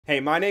Hey,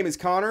 my name is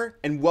Connor,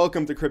 and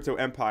welcome to Crypto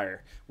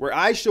Empire, where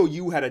I show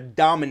you how to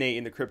dominate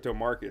in the crypto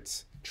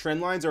markets.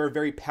 Trendlines are a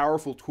very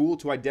powerful tool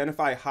to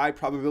identify high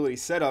probability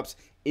setups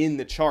in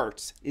the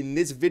charts. In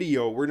this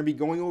video, we're going to be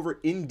going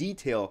over in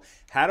detail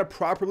how to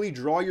properly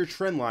draw your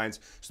trend lines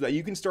so that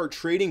you can start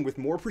trading with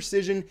more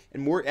precision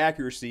and more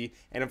accuracy,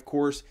 and of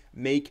course,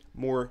 make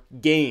more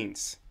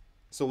gains.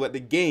 So let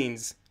the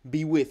gains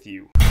be with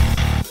you.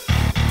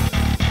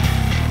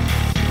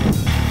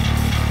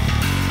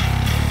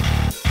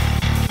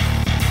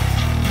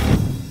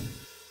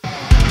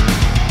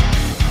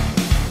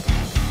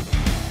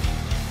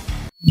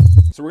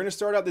 So we're going to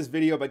start out this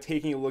video by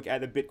taking a look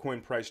at the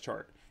Bitcoin price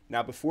chart.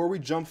 Now, before we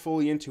jump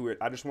fully into it,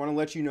 I just want to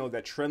let you know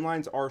that trend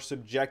lines are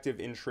subjective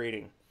in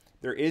trading.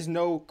 There is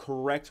no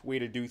correct way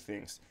to do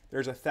things.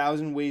 There's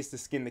 1,000 ways to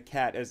skin the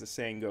cat, as the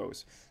saying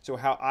goes. So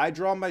how I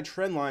draw my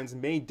trend lines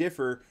may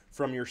differ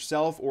from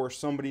yourself or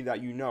somebody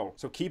that you know.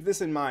 So keep this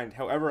in mind.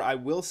 However, I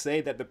will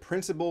say that the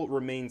principle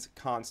remains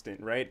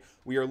constant, right?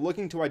 We are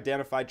looking to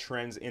identify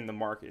trends in the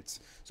markets.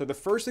 So the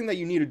first thing that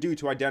you need to do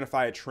to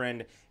identify a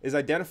trend is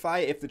identify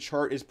if the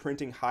chart is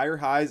printing higher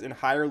highs and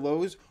higher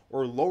lows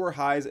or lower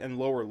highs and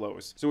lower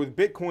lows. So with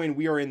Bitcoin,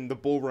 we are in the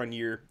bull run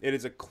year. It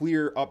is a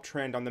clear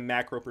uptrend on the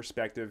macro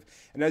perspective.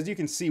 And as you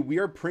can see, we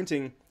are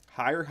printing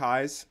higher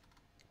highs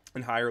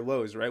and higher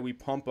lows, right? We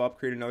pump up,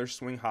 create another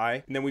swing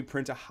high, and then we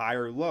print a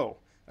higher low.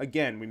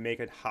 Again, we make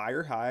a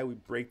higher high, we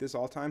break this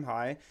all-time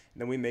high, and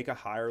then we make a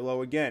higher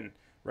low again,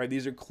 right?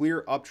 These are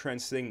clear uptrend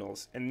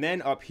signals. And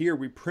then up here,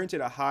 we printed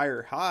a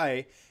higher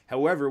high.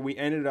 However, we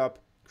ended up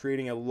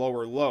creating a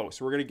lower low.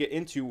 So we're going to get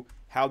into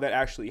how that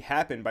actually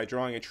happened by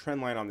drawing a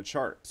trend line on the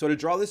chart. So to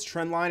draw this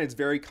trend line, it's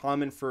very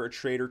common for a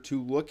trader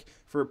to look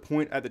for a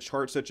point at the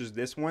chart such as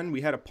this one.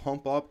 We had a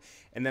pump up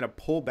and then a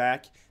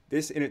pullback.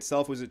 This in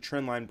itself was a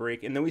trend line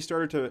break, and then we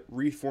started to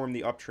reform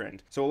the uptrend.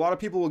 So a lot of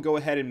people will go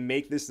ahead and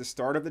make this the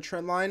start of the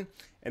trend line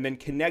and then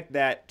connect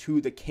that to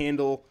the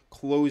candle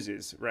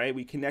closes, right?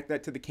 We connect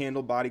that to the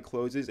candle body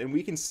closes, and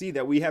we can see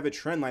that we have a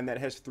trend line that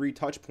has 3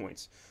 touch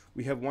points.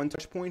 We have one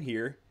touch point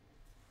here,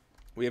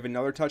 we have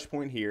another touch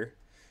point here,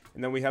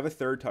 and then we have a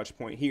third touch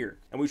point here.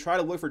 And we try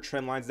to look for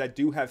trend lines that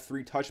do have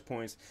 3 touch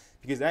points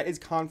because that is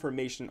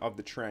confirmation of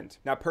the trend.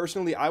 Now,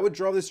 personally, I would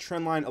draw this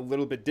trend line a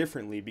little bit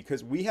differently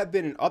because we have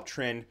been an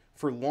uptrend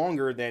for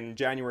longer than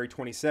January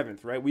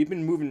 27th, right? We've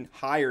been moving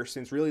higher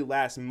since really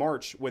last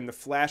March when the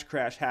flash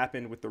crash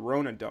happened with the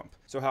Rona dump.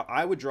 So how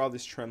I would draw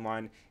this trend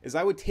line is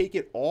I would take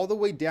it all the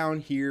way down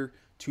here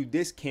to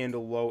this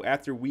candle low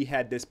after we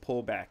had this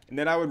pullback. And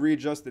then I would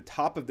readjust the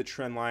top of the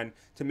trend line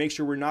to make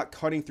sure we're not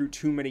cutting through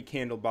too many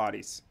candle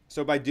bodies.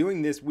 So by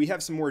doing this, we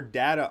have some more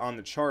data on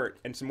the chart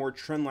and some more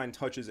trend line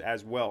touches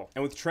as well.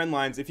 And with trend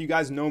lines, if you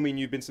guys know me and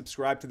you've been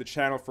subscribed to the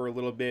channel for a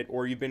little bit,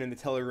 or you've been in the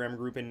Telegram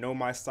group and know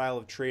my style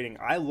of trading,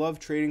 I love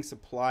trading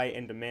supply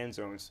and demand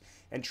zones.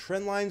 And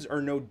trend lines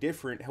are no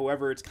different.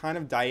 However, it's kind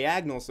of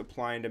diagonal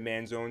supply and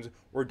demand zones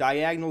or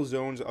diagonal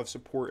zones of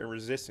support and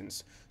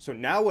resistance. So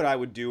now what I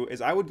would do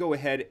is I would go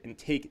ahead and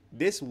take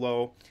this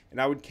low and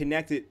I would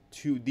connect it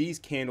to these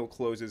candle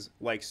closes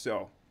like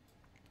so.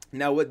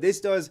 Now what this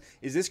does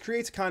is this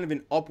creates kind of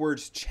an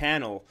upwards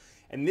channel,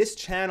 and this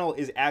channel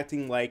is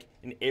acting like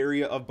an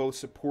area of both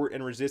support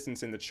and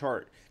resistance in the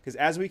chart, because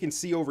as we can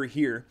see over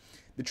here,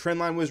 the trend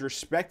line was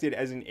respected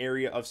as an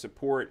area of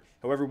support.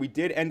 However, we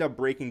did end up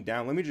breaking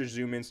down. Let me just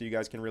zoom in so you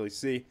guys can really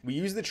see. We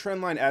used the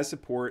trend line as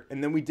support,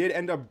 and then we did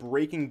end up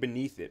breaking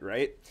beneath it,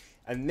 right?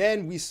 And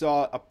then we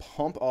saw a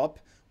pump up.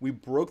 We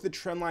broke the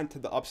trend line to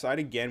the upside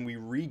again. We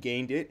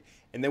regained it,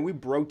 and then we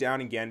broke down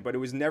again, but it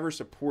was never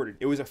supported.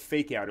 It was a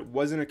fake out. It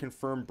wasn't a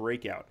confirmed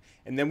breakout.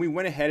 And then we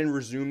went ahead and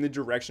resumed the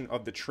direction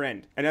of the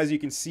trend. And as you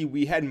can see,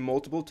 we had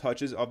multiple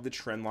touches of the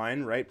trend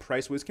line, right?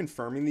 Price was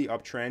confirming the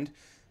uptrend,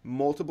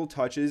 multiple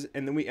touches,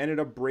 and then we ended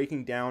up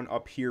breaking down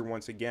up here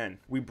once again.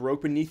 We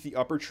broke beneath the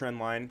upper trend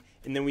line,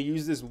 and then we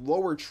used this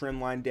lower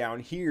trend line down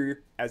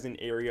here as an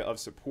area of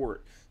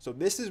support. So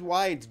this is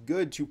why it's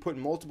good to put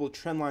multiple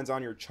trend lines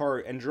on your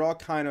chart and draw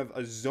kind of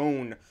a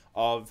zone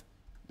of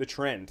the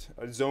trend,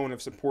 a zone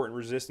of support and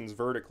resistance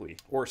vertically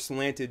or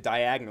slanted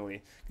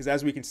diagonally, because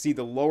as we can see,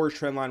 the lower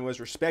trend line was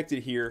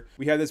respected here.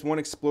 We had this one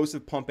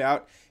explosive pump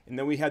out, and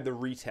then we had the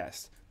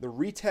retest. The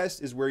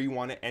retest is where you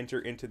want to enter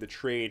into the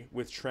trade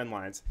with trend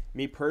lines.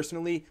 Me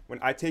personally, when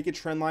I take a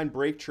trend line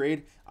break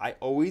trade, I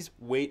always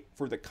wait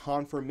for the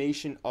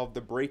confirmation of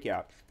the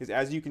breakout, because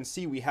as you can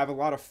see, we have a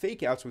lot of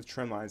fake outs with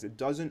trend lines. It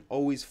doesn't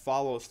always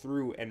follow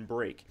through and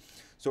break.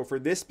 So for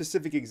this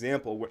specific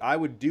example, what I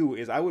would do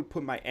is I would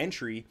put my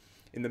entry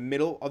in the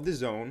middle of the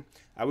zone.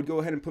 I would go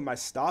ahead and put my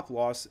stop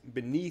loss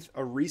beneath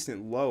a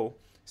recent low,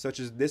 such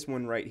as this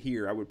one right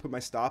here. I would put my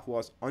stop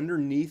loss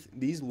underneath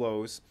these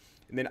lows,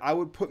 and then I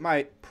would put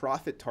my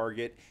profit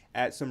target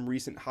at some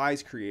recent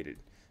highs created.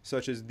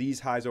 such as these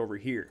highs over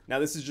here. Now,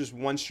 this is just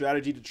one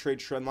strategy to trade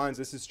trend lines.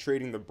 This is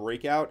trading the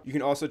breakout. You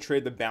can also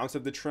trade the bounce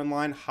of the trend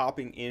line,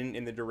 hopping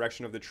in the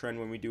direction of the trend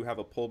when we do have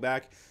a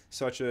pullback,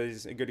 such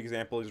as a good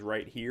example is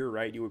right here,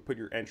 right? You would put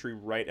your entry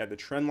right at the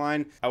trend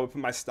line. I would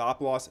put my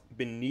stop loss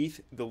beneath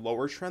the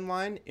lower trend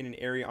line in an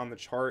area on the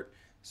chart,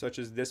 such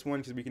as this one,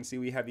 because we can see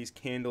we have these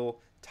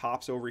candle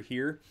tops over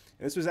here.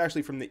 And this was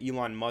actually from the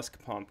Elon Musk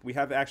pump. We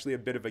have actually a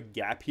bit of a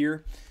gap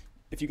here.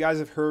 If you guys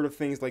have heard of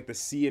things like the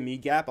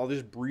CME gap, I'll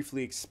just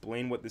briefly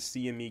explain what the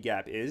CME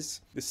gap is.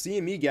 The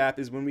CME gap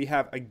is when we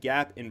have a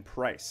gap in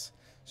price.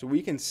 So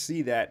we can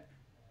see that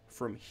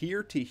from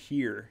here to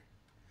here,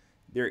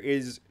 there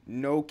is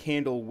no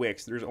candle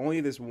wicks. There's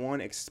only this one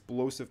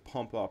explosive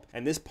pump up.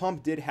 And this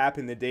pump did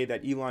happen the day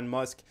that Elon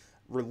Musk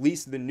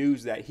released the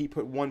news that he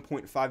put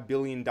 $1.5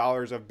 billion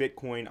of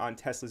Bitcoin on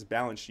Tesla's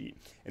balance sheet.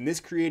 And this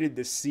created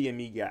this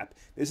CME gap.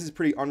 This is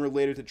pretty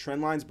unrelated to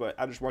trend lines, but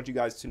I just want you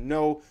guys to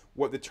know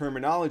what the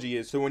terminology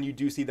is. So when you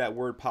do see that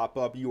word pop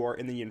up, you are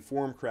in the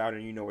informed crowd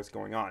and you know what's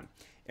going on.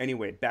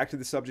 Anyway, back to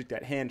the subject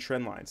at hand,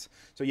 trend lines.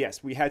 So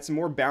yes, we had some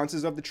more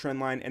bounces of the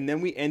trend line, and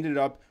then we ended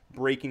up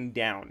breaking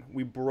down.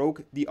 We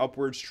broke the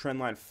upwards trend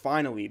line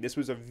finally. This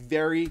was a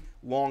very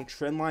long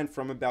trend line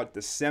from about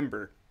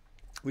December.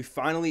 We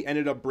finally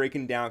ended up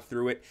breaking down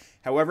through it.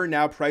 However,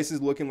 now price is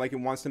looking like it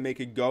wants to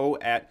make a go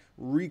at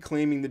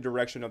reclaiming the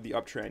direction of the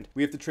uptrend.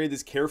 We have to trade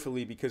this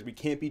carefully because we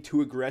can't be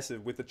too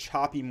aggressive with the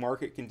choppy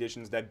market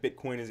conditions that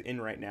Bitcoin is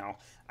in right now.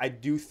 I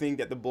do think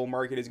that the bull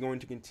market is going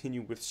to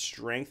continue with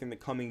strength in the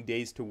coming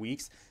days to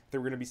weeks. That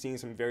we're going to be seeing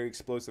some very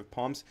explosive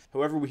pumps.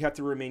 However, we have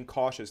to remain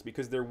cautious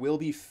because there will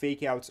be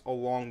fake outs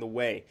along the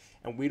way.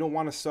 And we don't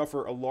want to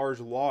suffer a large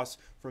loss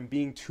from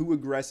being too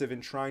aggressive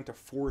and trying to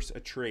force a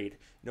trade.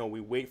 No, we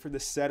wait for the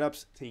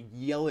setups to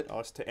yell at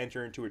us to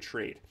enter into a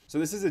trade. So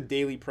this is a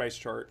daily price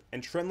chart,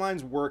 and trend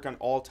lines work on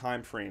all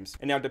time frames.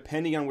 And now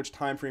depending on which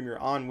time frame you're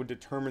on would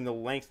determine the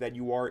length that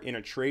you are in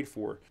a trade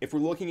for. If we're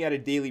looking at a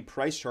daily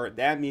price chart,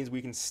 that means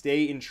we can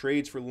stay in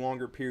trades for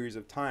longer periods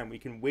of time. We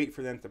can wait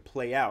for them to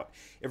play out.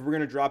 If we're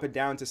going to drop it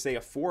down to say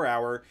a 4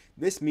 hour,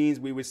 this means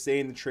we would stay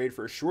in the trade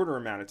for a shorter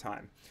amount of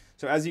time.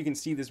 So as you can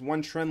see, this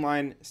one trend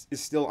line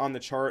is still on the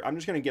chart. I'm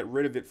just going to get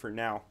rid of it for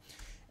now.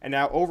 And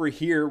now over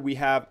here, we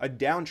have a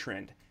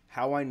downtrend.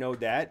 How I know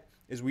that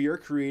is we are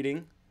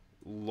creating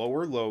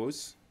lower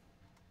lows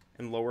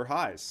and lower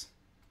highs.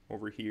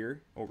 Over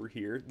here, over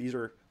here. These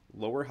are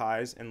lower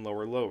highs and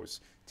lower lows.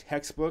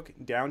 Textbook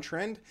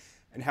downtrend.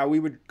 And how we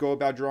would go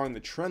about drawing the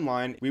trend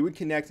line, we would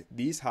connect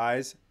these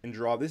highs and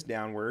draw this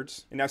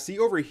downwards. And now see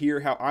over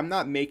here how I'm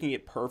not making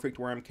it perfect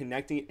where I'm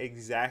connecting it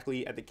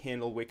exactly at the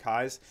candle wick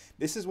highs.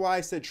 This is why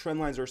I said trend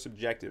lines are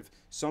subjective.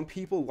 Some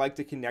people like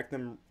to connect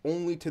them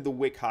only to the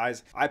wick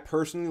highs. I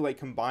personally like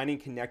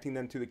connecting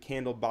them to the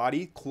candle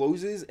body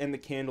closes and the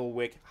candle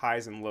wick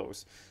highs and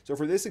lows. So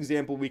for this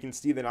example, we can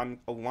see that I'm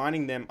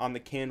aligning them on the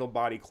candle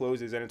body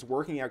closes, and it's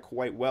working out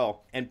quite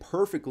well. And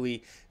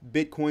perfectly,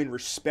 Bitcoin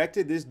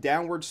respected this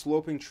downward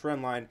sloping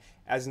trend line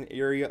as an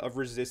area of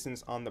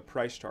resistance on the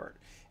price chart.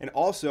 And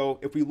also,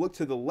 if we look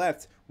to the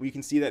left, we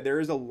can see that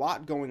there is a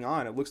lot going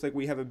on. It looks like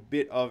we have a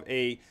bit of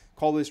a,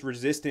 call this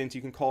resistance,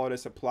 you can call it a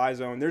supply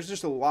zone. There's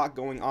just a lot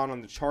going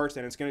on the charts,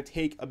 and it's going to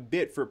take a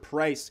bit for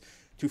price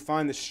to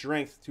find the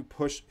strength to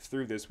push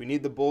through this. We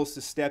need the bulls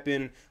to step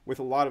in with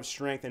a lot of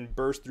strength and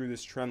burst through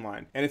this trend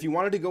line. And if you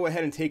wanted to go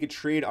ahead and take a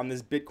trade on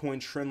this Bitcoin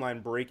trend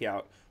line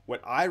breakout,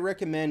 what I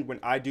recommend when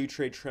I do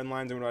trade trend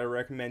lines and what I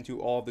recommend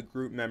to all the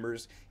group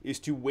members is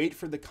to wait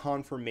for the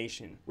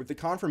confirmation. With the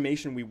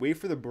confirmation, we wait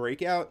for the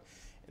breakout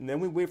and then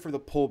we wait for the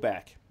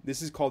pullback.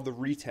 This is called the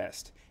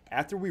retest.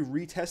 After we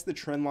retest the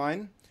trend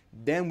line,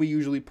 then we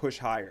usually push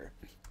higher.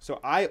 So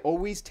I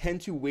always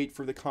tend to wait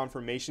for the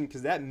confirmation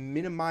because that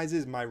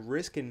minimizes my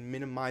risk and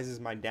minimizes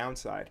my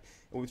downside.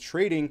 And with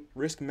trading,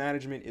 risk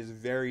management is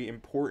very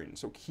important.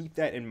 So keep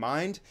that in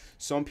mind.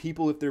 Some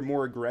people, if they're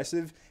more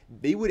aggressive,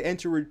 they would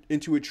enter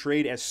into a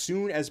trade as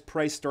soon as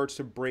price starts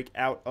to break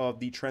out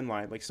of the trend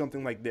line, like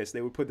something like this.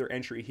 They would put their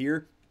entry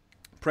here.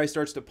 Price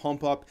starts to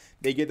pump up.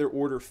 They get their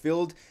order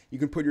filled. You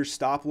can put your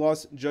stop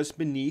loss just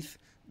beneath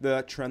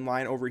the trend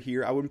line over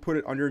here. I wouldn't put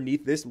it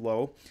underneath this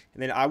low,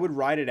 and then I would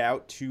ride it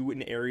out to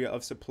an area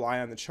of supply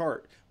on the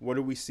chart. What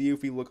do we see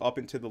if we look up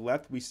and to the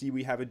left? We see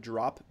we have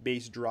a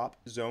base drop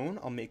zone.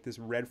 I'll make this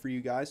red for you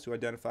guys to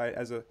identify it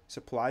as a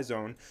supply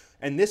zone,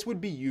 and this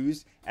would be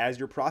used as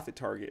your profit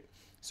target.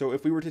 So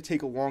if we were to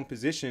take a long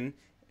position,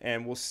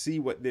 and we'll see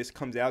what this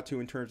comes out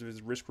to in terms of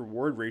its risk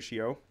reward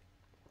ratio,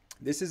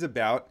 this is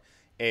about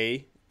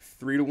a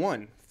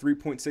 3-to-1,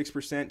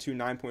 3.6% to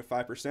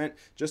 9.5%,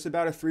 just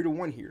about a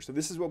 3-to-1 here. So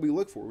this is what we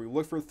look for. We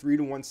look for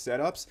 3-to-1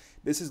 setups.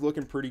 This is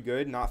looking pretty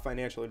good, not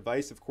financial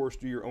advice. Of course,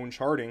 do your own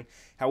charting.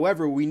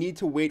 However, we need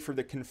to wait for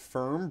the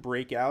confirmed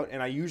breakout,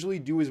 and I usually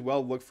do as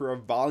well look for a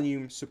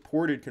volume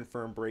supported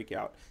confirmed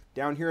breakout.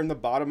 Down here in the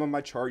bottom of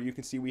my chart, you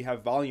can see we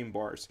have volume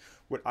bars.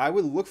 What I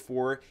would look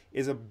for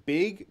is a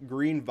big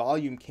green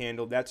volume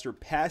candle that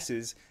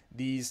surpasses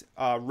these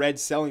red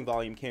selling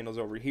volume candles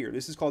over here.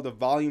 This is called a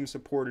volume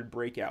supported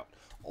breakout.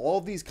 All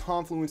of these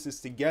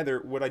confluences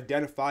together would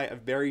identify a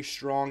very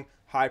strong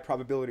high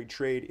probability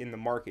trade in the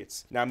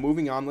markets. Now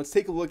moving on, let's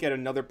take a look at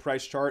another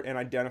price chart and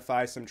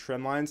identify some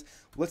trend lines.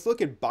 Let's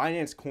look at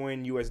Binance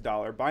Coin US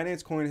dollar.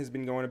 Binance Coin has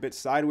been going a bit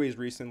sideways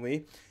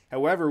recently.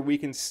 However, we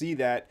can see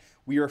that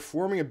we are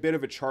forming a bit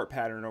of a chart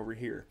pattern over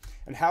here.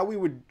 And how we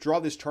would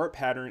draw this chart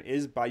pattern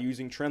is by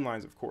using trend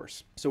lines, of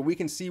course. So we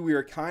can see we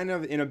are kind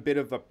of in a bit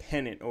of a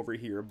pennant over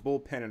here, a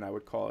bull pennant I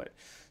would call it.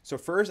 So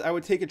first I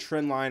would take a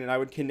trend line and I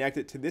would connect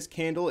it to this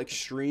candle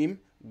extreme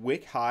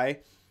wick high,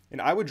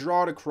 and I would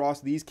draw it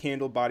across these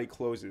candle body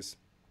closes.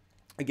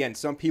 Again,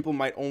 some people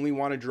might only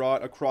want to draw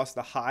it across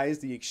the highs,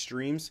 the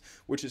extremes,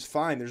 which is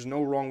fine. There's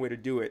no wrong way to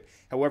do it.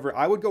 However,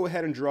 I would go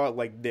ahead and draw it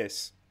like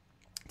this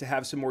to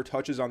have some more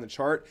touches on the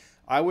chart.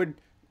 I would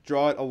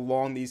draw it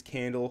along these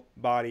candle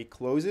body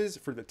closes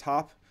for the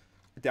top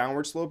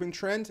downward sloping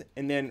trend.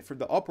 And then for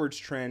the upwards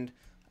trend,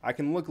 I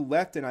can look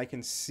left and I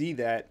can see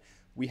that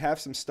we have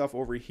some stuff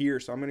over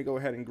here. So I'm going to go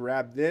ahead and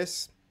grab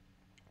this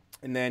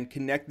and then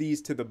connect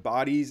these to the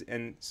bodies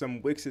and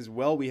some wicks as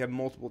well. We have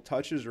multiple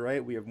touches,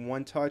 right? We have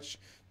 1 touch,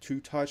 2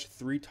 touch,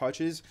 3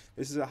 touches.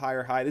 This is a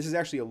higher high. This is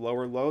actually a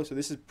lower low. So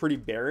this is pretty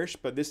bearish,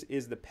 but this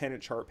is the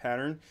pennant chart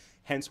pattern.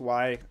 Hence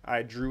why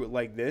I drew it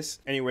like this.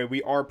 Anyway,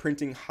 we are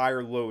printing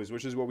higher lows,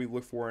 which is what we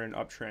look for in an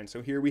uptrend.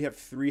 So here we have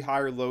 3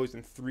 higher lows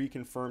and 3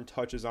 confirmed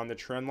touches on the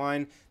trend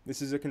line.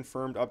 This is a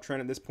confirmed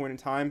uptrend at this point in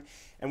time.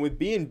 And with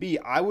BNB,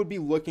 I would be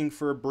looking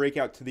for a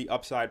breakout to the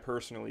upside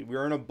personally. We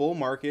are in a bull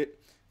market.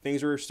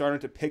 Things are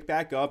starting to pick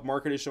back up.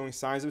 Market is showing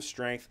signs of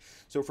strength.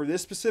 So for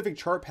this specific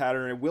chart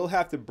pattern, it will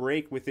have to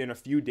break within a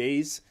few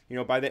days,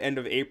 by the end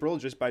of April,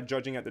 just by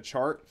judging at the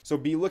chart. So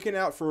be looking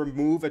out for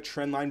a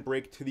trend line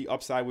break to the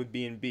upside with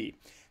BNB.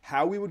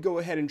 How we would go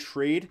ahead and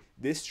trade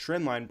this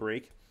trend line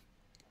break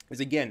is,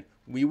 again,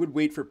 we would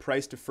wait for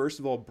price to first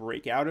of all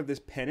break out of this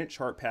pennant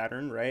chart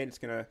pattern, right? It's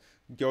going to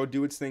go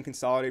do its thing,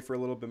 consolidate for a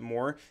little bit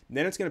more.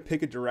 Then it's going to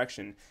pick a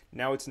direction.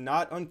 Now, it's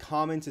not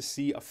uncommon to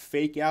see a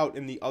fake out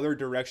in the other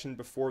direction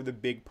before the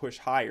big push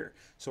higher.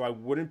 So I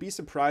wouldn't be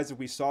surprised if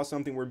we saw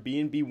something where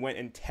BNB went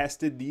and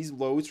tested these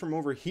lows from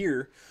over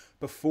here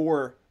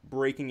before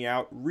breaking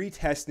out,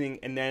 retesting,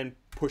 and then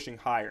pushing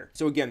higher.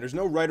 So again, there's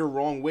no right or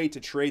wrong way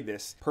to trade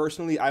this.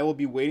 Personally, I will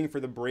be waiting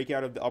for the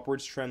breakout of the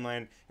upwards trend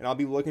line, and I'll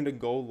be looking to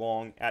go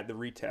long at the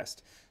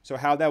retest. So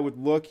how that would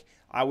look,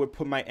 I would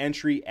put my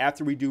entry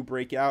after we do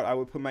breakout. I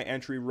would put my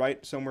entry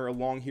right somewhere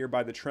along here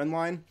by the trend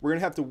line. We're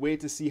gonna have to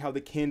wait to see how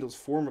the candles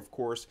form, of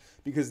course,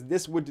 because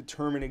this would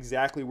determine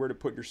exactly where to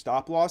put your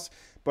stop loss.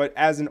 But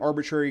as an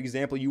arbitrary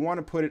example, you want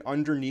to put it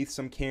underneath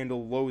some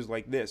candle lows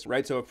like this,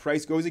 right? So if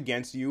price goes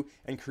against you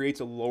and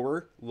creates a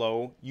lower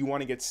low, you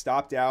want to get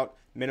stopped out,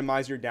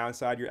 minimize your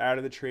downside, you're out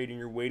of the trade and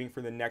you're waiting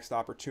for the next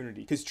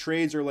opportunity. Because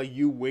trades are like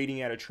you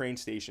waiting at a train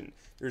station.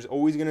 There's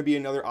always going to be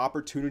another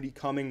opportunity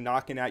coming,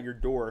 knocking at your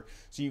door.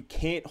 So you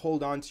can't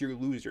hold on to your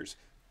losers.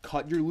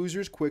 Cut your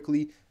losers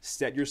quickly,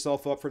 set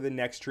yourself up for the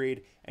next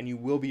trade, and you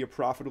will be a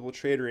profitable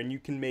trader, and you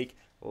can make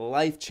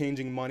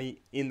life-changing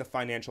money in the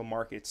financial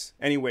markets.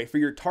 Anyway, for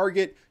your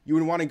target, you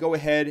would want to go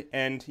ahead,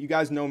 and you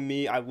guys know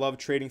me, I love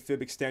trading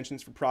fib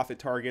extensions for profit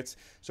targets.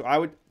 So I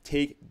would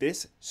take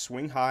this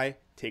swing high,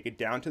 take it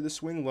down to the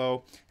swing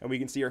low, and we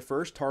can see our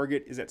first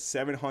target is at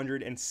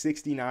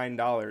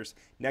 $769.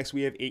 Next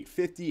we have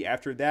 $850.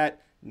 After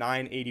that,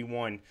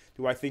 $981.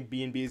 Do I think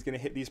BNB is going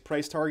to hit these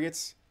price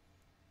targets?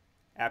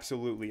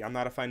 Absolutely. I'm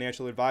not a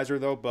financial advisor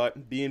though,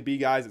 but BNB,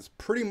 guys, it's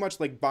pretty much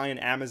like buying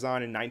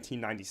Amazon in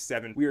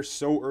 1997. We are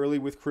so early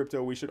with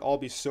crypto. We should all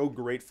be so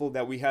grateful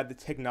that we have the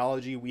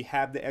technology, we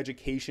have the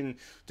education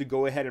to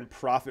go ahead and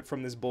profit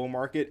from this bull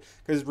market.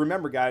 Because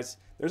remember, guys,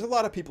 there's a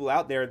lot of people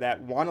out there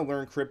that want to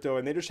learn crypto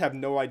and they just have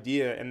no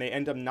idea and they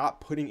end up not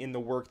putting in the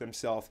work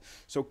themselves.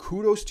 So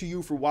kudos to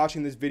you for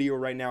watching this video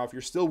right now. If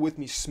you're still with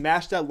me,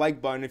 smash that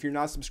like button. If you're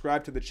not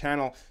subscribed to the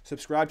channel,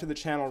 subscribe to the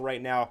channel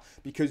right now,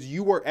 because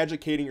you are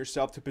educating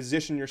yourself to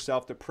position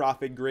yourself to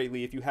profit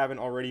greatly if you haven't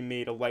already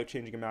made a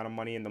life-changing amount of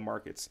money in the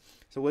markets.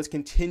 So let's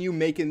continue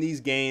making these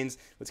gains.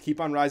 Let's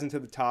keep on rising to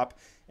the top.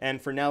 And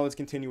for now, let's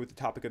continue with the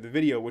topic of the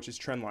video, which is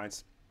trend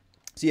lines.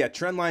 So yeah,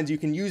 trend lines, you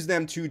can use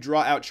them to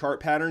draw out chart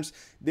patterns.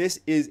 This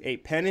is a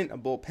pennant, a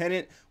bull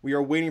pennant. We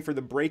are waiting for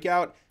the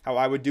breakout. How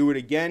I would do it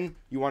again,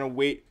 you want to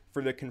wait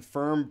for the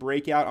confirmed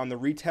breakout on the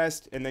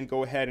retest and then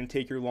go ahead and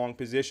take your long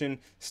position.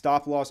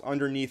 Stop loss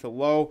underneath a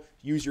low.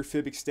 Use your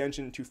fib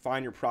extension to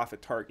find your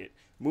profit target.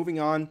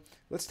 Moving on,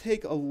 let's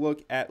take a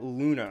look at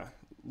Luna.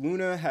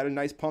 Luna had a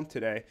nice pump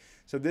today.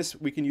 So this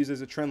we can use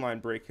as a trend line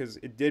break because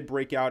it did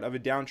break out of a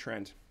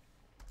downtrend.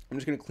 I'm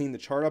just going to clean the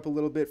chart up a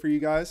little bit for you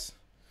guys.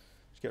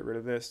 Get rid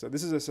of this. So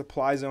this is a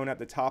supply zone at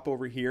the top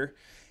over here,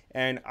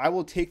 and I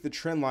will take the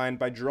trend line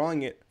by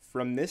drawing it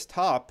from this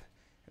top,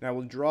 and I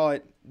will draw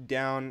it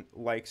down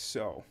like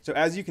so. So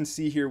as you can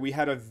see here, we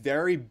had a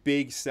very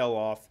big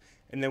sell-off,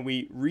 and then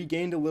we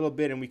regained a little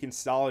bit and we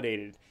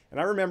consolidated. And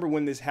I remember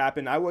when this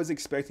happened, I was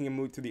expecting a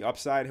move to the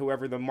upside.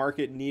 However, the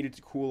market needed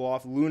to cool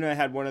off. Luna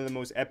had one of the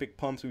most epic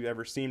pumps we've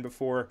ever seen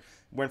before.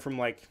 Went from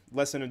like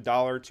less than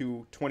 $1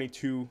 to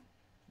 22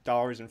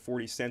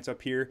 $8.40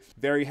 up here.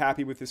 Very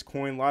happy with this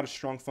coin. A lot of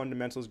strong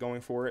fundamentals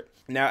going for it.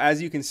 Now,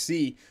 as you can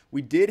see,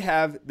 we did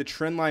have the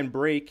trend line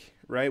break,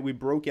 right? We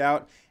broke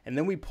out and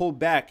then we pulled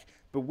back,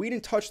 but we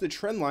didn't touch the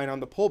trend line on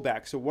the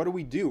pullback. So what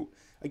do?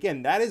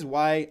 Again, that is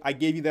why I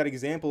gave you that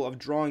example of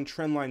drawing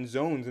trend line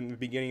zones in the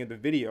beginning of the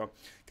video.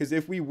 Because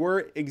if we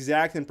were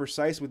exact and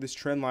precise with this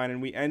trend line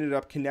and we ended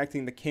up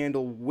connecting the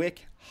candle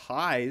wick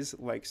highs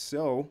like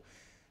so,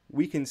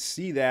 we can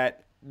see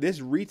that this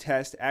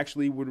retest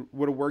actually would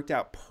have worked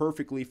out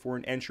perfectly for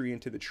an entry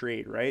into the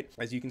trade, right?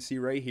 As you can see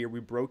right here, we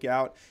broke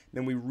out,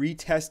 then we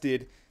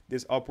retested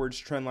this upwards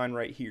trend line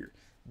right here.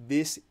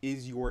 This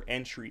is your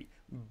entry.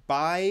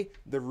 Buy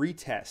the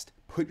retest.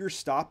 Put your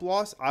stop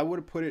loss. I would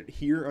have put it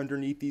here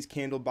underneath these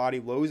candle body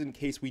lows in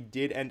case we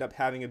did end up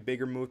having a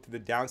bigger move to the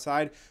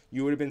downside.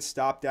 You would have been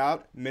stopped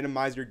out,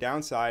 minimize your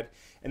downside.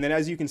 And then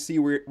as you can see,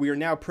 we are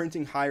now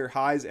printing higher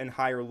highs and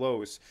higher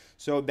lows.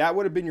 So that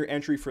would have been your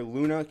entry for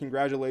Luna.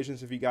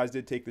 Congratulations if you guys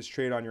did take this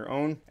trade on your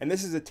own. And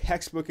this is a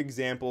textbook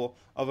example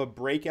of a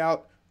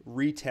breakout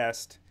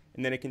retest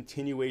and then a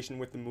continuation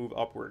with the move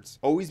upwards.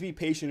 Always be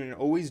patient and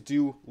always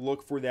do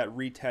look for that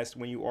retest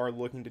when you are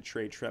looking to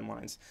trade trend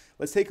lines.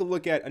 Let's take a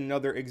look at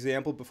another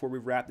example before we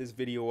wrap this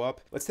video up.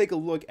 Let's take a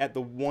look at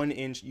the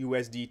 1-inch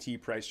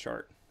USDT price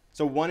chart.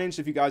 So 1-inch,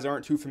 if you guys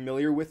aren't too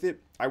familiar with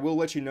it, I will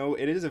let you know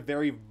it is a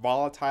very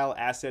volatile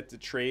asset to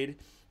trade.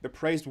 The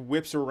price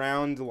whips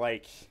around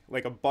like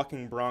a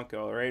bucking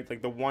bronco, right?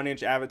 Like the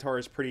 1-inch avatar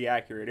is pretty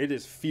accurate. It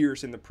is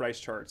fierce in the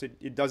price charts.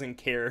 It doesn't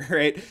care,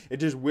 right? It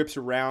just whips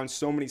around.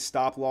 So many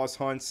stop loss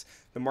hunts.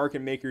 The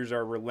market makers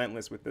are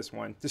relentless with this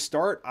one. To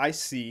start, I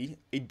see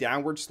a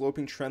downward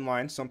sloping trend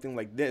line, something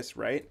like this,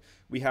 right?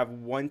 We have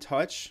one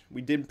touch.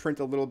 We did print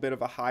a little bit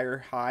of a higher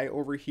high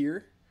over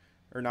here.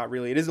 Or not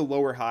really, it is a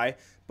lower high,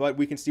 but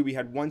we can see we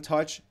had one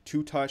touch,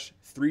 two touch,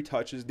 three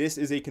touches. This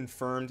is a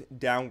confirmed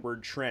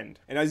downward trend.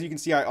 And as you can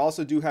see, I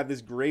also do have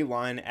this gray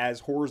line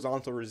as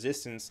horizontal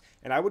resistance,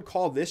 and I would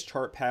call this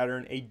chart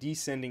pattern a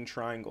descending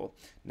triangle.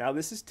 Now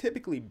this is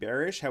typically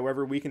bearish,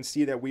 however, we can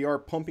see that we are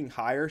pumping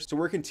higher, so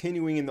we're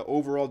continuing in the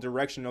overall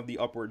direction of the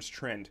upwards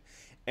trend.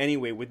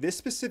 Anyway, with this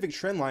specific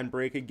trend line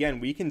break, again,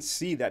 we can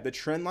see that the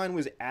trend line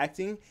was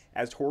acting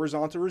as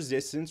horizontal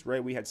resistance,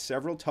 right? We had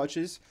several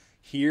touches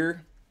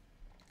here,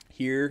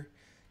 here.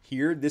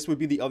 This would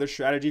be the other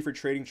strategy for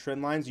trading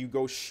trend lines. You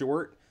go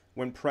short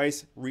when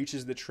price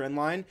reaches the trend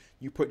line.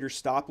 You put your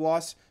stop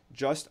loss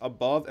just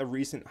above a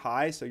recent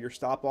high. So your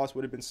stop loss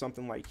would have been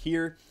something like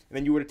here. And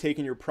then you would have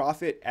taken your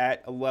profit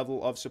at a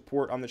level of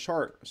support on the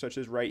chart, such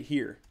as right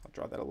here. I'll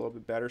draw that a little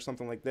bit better,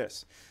 something like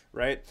this,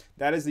 right?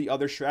 That is the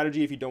other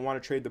strategy. If you don't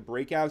want to trade the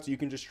breakouts, you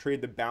can just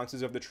trade the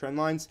bounces of the trend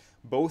lines.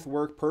 Both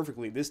work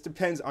perfectly. This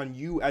depends on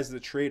you as the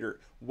trader.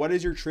 What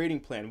is your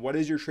trading plan? What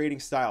is your trading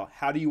style?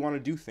 How do you want to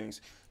do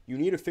things? You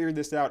need to figure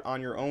this out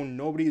on your own.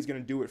 Nobody is going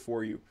to do it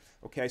for you.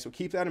 Okay, so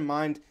keep that in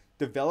mind.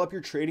 Develop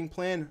your trading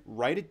plan,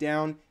 write it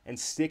down, and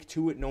stick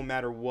to it no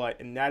matter what.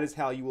 And that is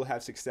how you will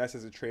have success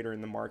as a trader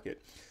in the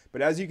market.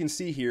 But as you can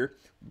see here,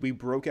 we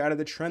broke out of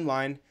the trend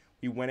line.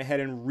 We went ahead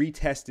and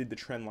retested the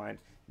trend line.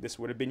 This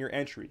would have been your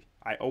entry.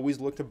 I always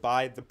look to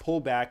buy the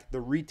pullback,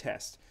 the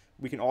retest.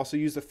 We can also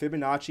use the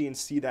Fibonacci and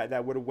see that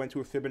that would have went to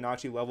a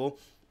Fibonacci level,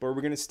 but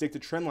we're going to stick to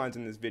trend lines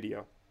in this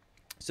video.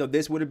 So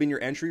this would have been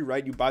your entry,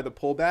 right? You buy the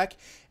pullback,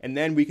 and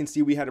then we can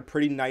see we had a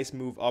pretty nice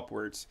move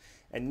upwards.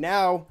 And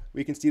now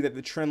we can see that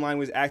the trend line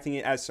was acting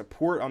as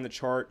support on the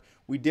chart.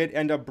 We did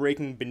end up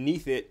breaking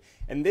beneath it.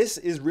 And this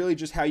is really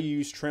just how you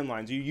use trend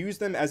lines. You use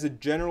them as a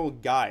general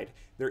guide.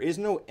 There is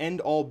no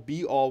end all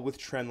be all with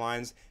trend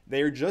lines.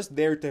 They are just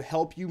there to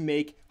help you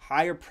make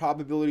higher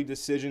probability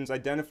decisions,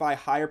 identify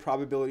higher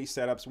probability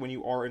setups when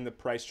you are in the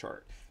price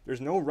chart.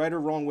 There's no right or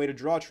wrong way to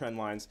draw trend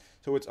lines.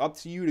 So it's up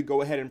to you to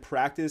go ahead and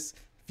practice,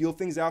 feel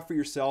things out for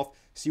yourself,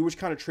 see which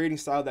kind of trading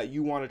style that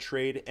you want to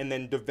trade, and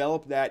then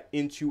develop that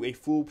into a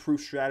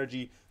foolproof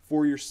strategy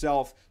for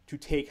yourself to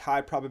take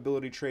high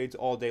probability trades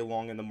all day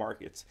long in the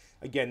markets.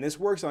 Again, this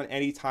works on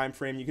any time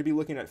frame. You could be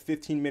looking at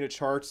 15-minute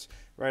charts,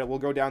 right? We'll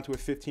go down to a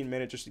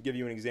 15-minute just to give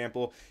you an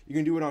example. You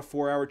can do it on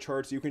 4-hour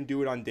charts. You can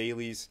do it on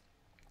dailies.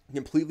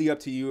 Completely up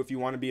to you. If you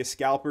want to be a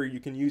scalper, you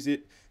can use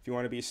it. If you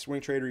want to be a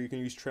swing trader, you can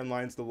use trend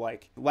lines, the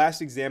like.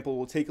 Last example,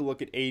 we'll take a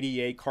look at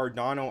ADA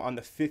Cardano on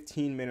the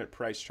 15-minute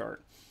price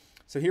chart.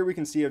 So here we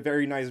can see a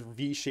very nice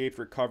V-shaped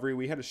recovery.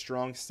 We had a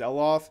strong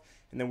sell-off,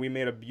 and then we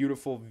made a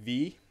beautiful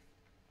V,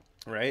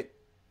 right?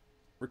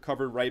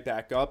 Recovered right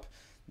back up.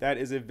 That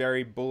is a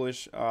very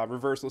bullish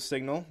reversal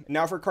signal.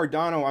 Now for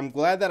Cardano, I'm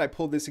glad that I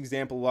pulled this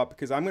example up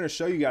because I'm going to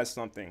show you guys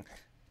something.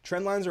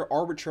 Trend lines are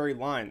arbitrary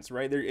lines,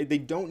 right? They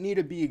don't need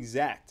to be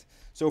exact.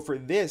 So for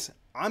this,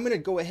 I'm going to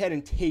go ahead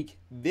and take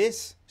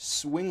this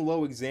swing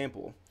low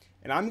example,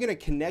 and I'm going to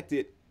connect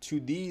it to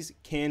these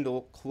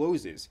candle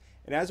closes.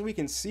 And as we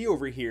can see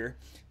over here,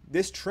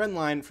 this trend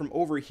line from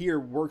over here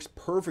works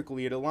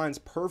perfectly. It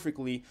aligns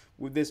perfectly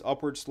with this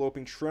upward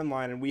sloping trend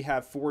line, and we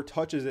have 4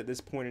 touches at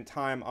this point in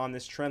time on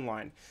this trend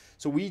line.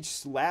 So we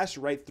slashed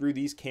right through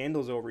these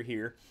candles over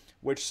here,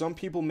 which some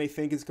people may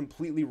think is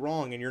completely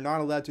wrong, and you're not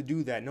allowed to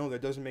do that. No,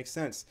 that doesn't make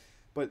sense.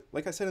 But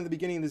like I said in the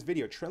beginning of this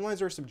video, trend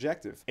lines are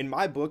subjective. In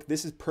my book,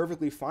 this is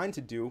perfectly fine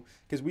to do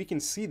because we can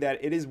see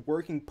that it is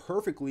working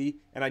perfectly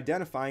and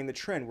identifying the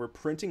trend. We're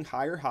printing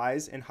higher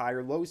highs and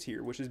higher lows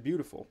here, which is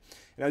beautiful.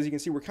 And as you can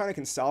see, we're kind of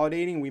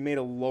consolidating. We made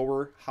a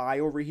lower high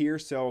over here.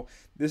 So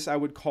this I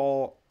would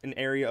call an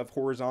area of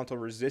horizontal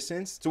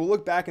resistance. So we'll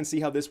look back and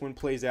see how this one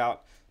plays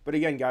out. But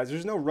again, guys,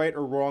 there's no right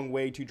or wrong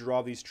way to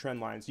draw these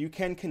trend lines. You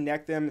can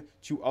connect them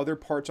to other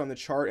parts on the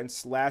chart and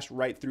slash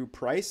right through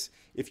price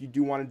if you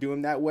do want to do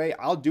them that way.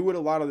 I'll do it a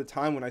lot of the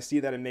time when I see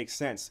that it makes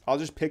sense. I'll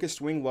just pick a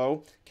swing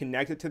low,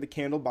 connect it to the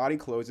candle body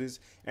closes,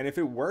 and if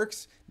it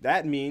works,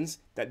 that means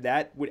that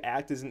that would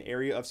act as an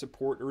area of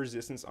support or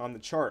resistance on the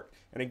chart.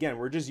 And again,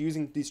 we're just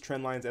using these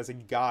trend lines as a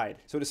guide.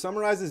 So to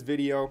summarize this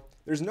video,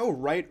 there's no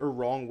right or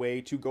wrong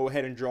way to go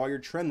ahead and draw your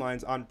trend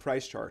lines on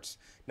price charts.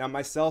 Now,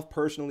 myself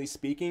personally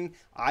speaking,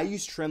 I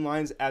use trend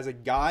lines as a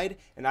guide,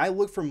 and I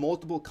look for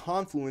multiple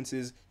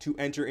confluences to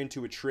enter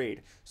into a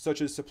trade,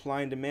 such as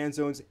supply and demand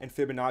zones and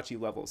Fibonacci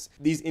levels.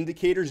 These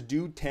indicators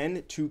do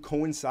tend to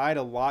coincide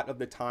a lot of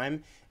the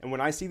time, and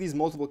when I see these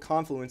multiple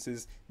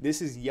confluences,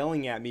 this is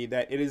yelling at me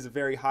that it is a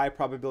very high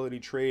probability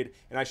trade,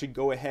 and I should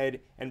go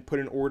ahead and put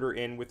an order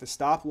in with a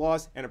stop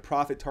loss and a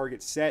profit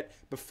target set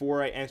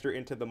before I enter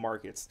into the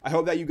markets. I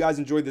hope that you guys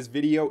enjoyed this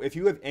video. If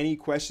you have any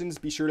questions,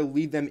 be sure to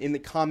leave them in the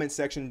comment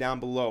section down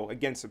below.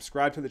 Again,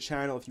 subscribe to the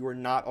channel if you are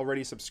not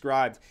already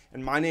subscribed.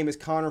 And my name is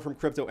Connor from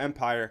Crypto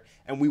Empire,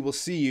 and we will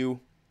see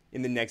you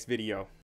in the next video.